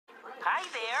Hi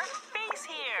there, Face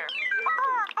here.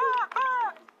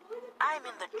 I'm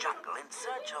in the jungle in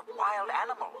search of wild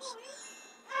animals.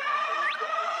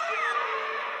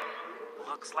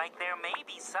 Looks like there may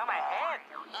be some ahead,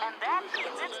 and that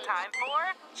means it's time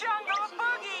for Jungle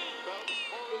Boogie!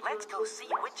 Let's go see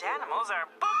which animals are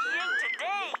boogieing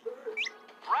today.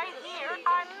 Right here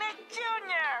on Nick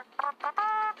Jr.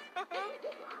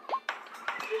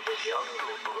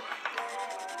 Jungle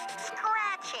Boogie.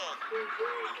 Scratching.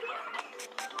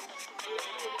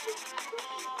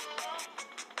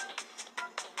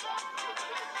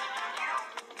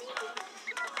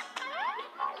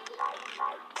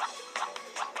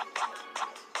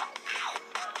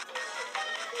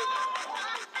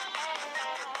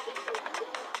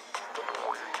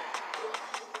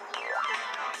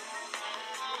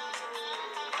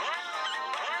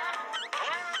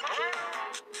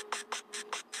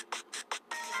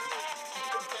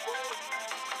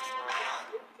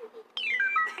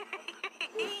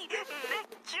 Nick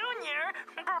Jr.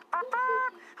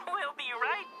 We'll be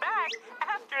right back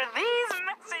after these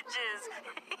messages.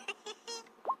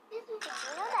 Did you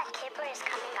know that Kipper is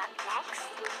coming up next?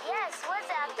 Yes, what's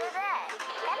after that?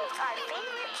 That is our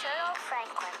favorite turtle,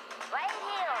 Franklin. Right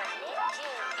here on Nick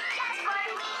Jr. Just for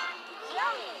me.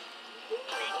 Yummy.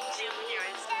 Nick Jr.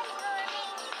 is Just for me.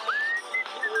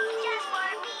 Just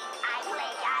for me. I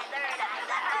play, I learn,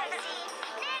 I see.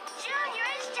 Nick Jr.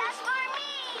 is just for me.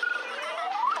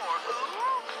 for who?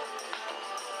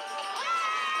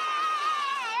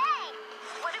 Hey!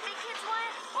 What do big kids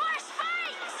want? More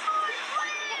spikes! More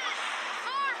flips!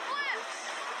 More flips!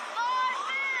 More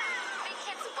flips! Big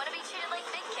kids want to be treated like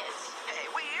big kids. Hey,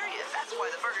 we hear you. That's why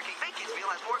the Burger King Big Kids meal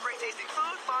has more great tasting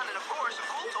food, fun, and of course, a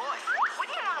cool toy.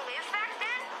 Wouldn't you want to live back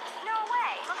then? No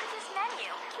way. Look at this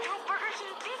menu. No Burger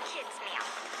King Big Kids meal.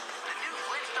 The new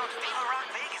Flintstones Viva Rock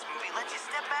Vegas movie lets you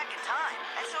step back in time,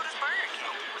 and so does Burger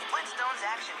King. With Flintstones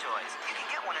action toys, you can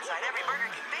get one inside every Burger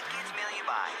King Big Kids meal you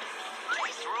buy.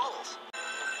 Choice rules.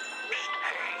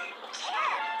 Hey,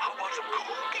 Yeah. how about some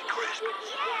Cookie Crisp?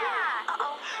 Yeah.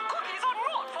 Uh-oh, cookies on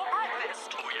road for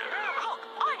breakfast. Oh, yeah? Look,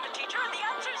 I'm the teacher and the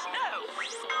answer's no.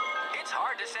 It's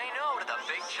hard to say no to the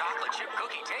big chocolate chip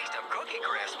cookie taste of Cookie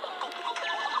Crisp.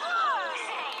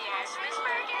 Say yes, Miss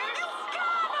Burgers.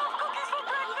 God of cookies for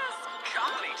breakfast.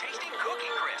 Chocolatey tasting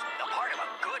Cookie Crisp, the part of a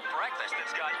good breakfast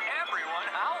that's got everyone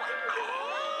howling.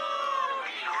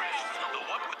 Cookie Crisp, the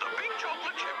one with the big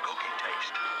chocolate chip cookie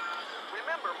taste.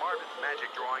 Remember Marvin's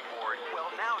Magic Drawing Board? Well,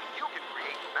 now you can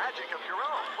create magic of your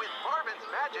own with Marvin's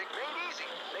Magic Made Easy.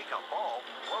 Make a ball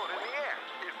float in the air.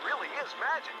 It really is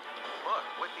magic. Look,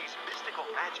 with these mystical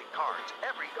magic cards,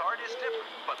 every card is different.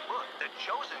 But look, the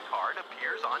chosen card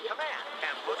appears on command.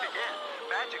 And look again.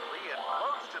 Magically, it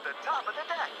floats to the top of the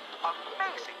deck.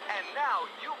 Amazing! And now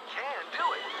you can do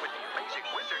it. With the amazing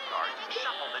wizard cards,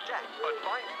 shuffle the deck, but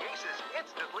find the aces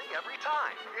instantly every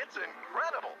time. It's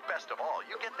incredible! Best of all,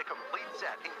 you get the complete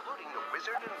set, including the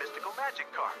wizard and mystical magic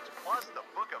cards, plus the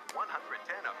book of 110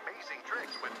 amazing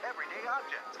tricks with everyday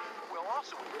objects. We'll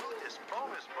also include this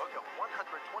bonus book of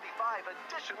 125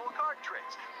 additional card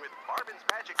tricks. With Marvin's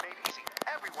Magic Made Easy,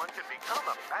 everyone can become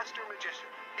a master magician.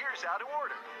 Here's how to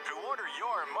order. To order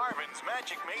your Marvin's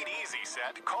Magic Made Easy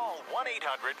set, call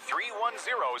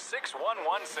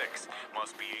 1-800-310-6116.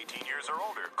 Must be 18 years or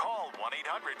older. Call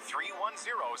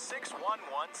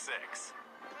 1-800-310-6116.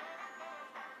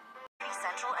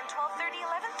 Central and 12:30,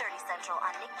 11:30 Central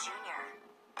on Nick Jr.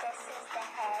 This is the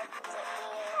head.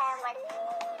 And a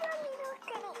little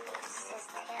titty. This is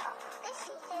tail. This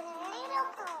is a little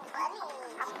blue bunny.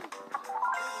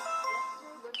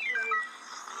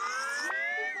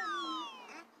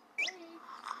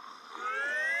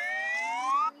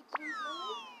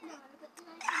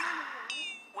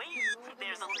 Wait,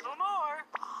 there's a little more.